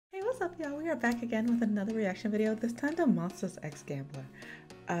What's up, y'all? We are back again with another reaction video, this time to MONSTA X Gambler.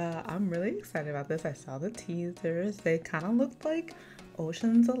 I'm really excited about this. I saw the teasers. They kind of looked like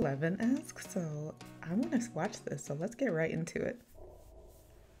Ocean's 11-esque, so I'm gonna watch this, so let's get right into it.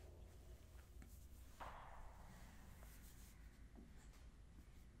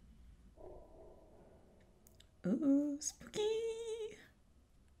 Ooh, spooky!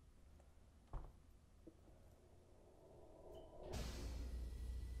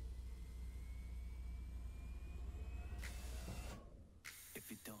 If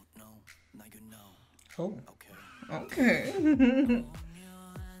you don't know, now you know. Oh, Okay. okay.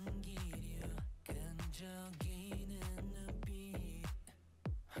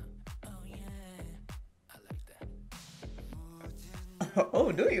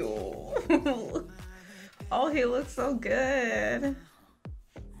 Oh, do you? Oh, he looks so good.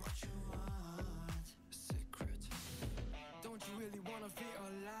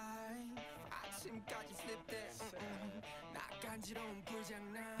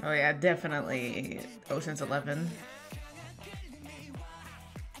 Oh yeah, definitely Ocean's 11.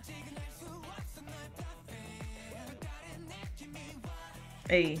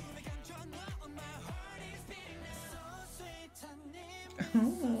 Hey.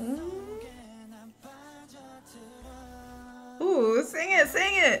 Ooh, sing it,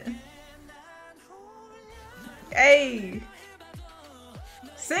 sing it. Hey.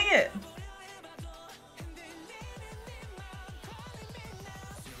 Sing it.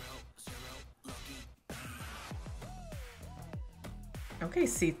 Okay,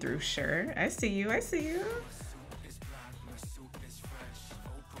 see-through shirt. I see you, I see you.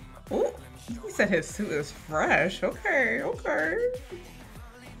 Oh, he said his suit is fresh. Okay, okay.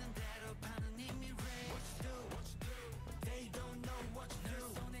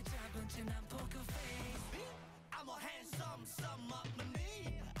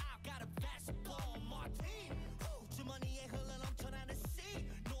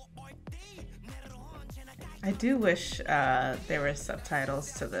 I do wish there were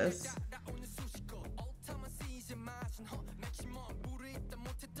subtitles to this.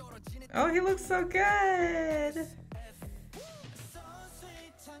 Oh, he looks so good.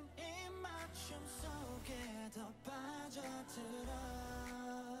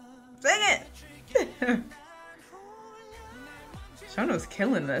 Sing it! Shauno's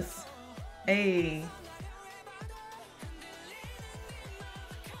killing this. Hey.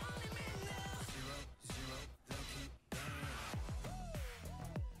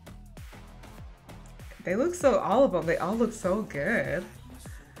 They look so, all of them, they all look so good.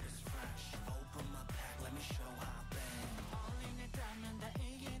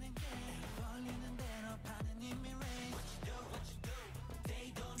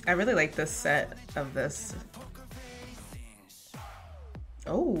 I really like this set of this.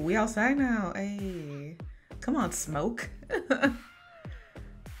 Oh, we outside now. Hey, come on, smoke.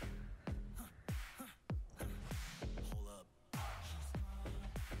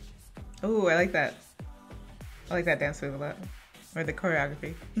 Oh, I like that. I like that dance move a lot. Or the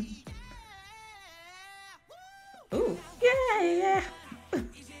choreography. Ooh, yeah.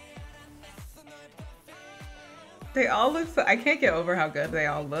 They all look so, I can't get over how good they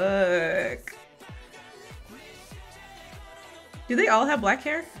all look. Do they all have black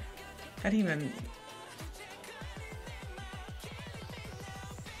hair? I didn't even...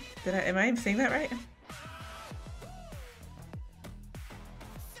 am I saying that right?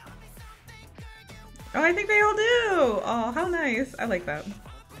 Oh, I think they all do! Oh, how nice. I like that.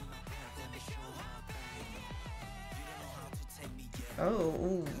 Oh,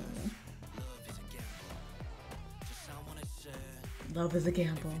 ooh. Love is a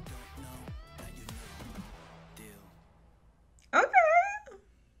gamble. Okay.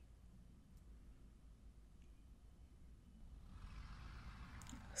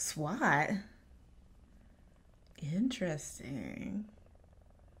 SWAT. Interesting.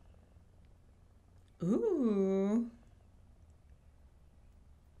 Ooh.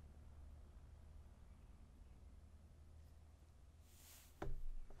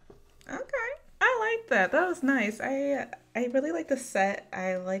 Okay. I like that. That was nice. I really liked the set.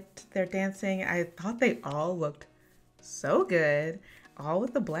 I liked their dancing. I thought they all looked so good. All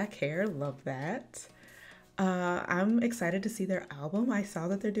with the black hair. Love that. I'm excited to see their album. I saw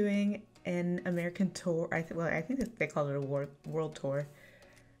that they're doing an American tour. I think they call it a world tour.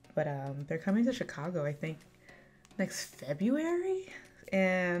 But they're coming to Chicago, I think, next February.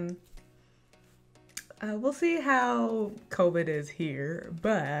 And we'll see how COVID is here,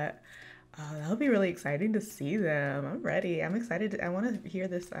 but that'll be really exciting to see them. I'm ready. I'm excited. I want to hear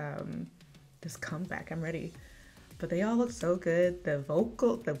this this comeback. I'm ready. but they all look so good. The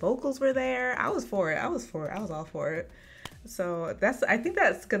vocals were there. I was for it. I was for it. I was all for it. So I think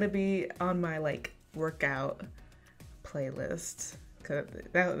that's gonna be on my like workout playlist, cause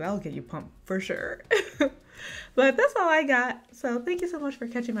that'll get you pumped for sure. But that's all I got. So thank you so much for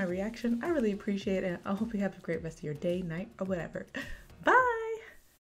catching my reaction. I really appreciate it. I hope you have a great rest of your day, night, or whatever.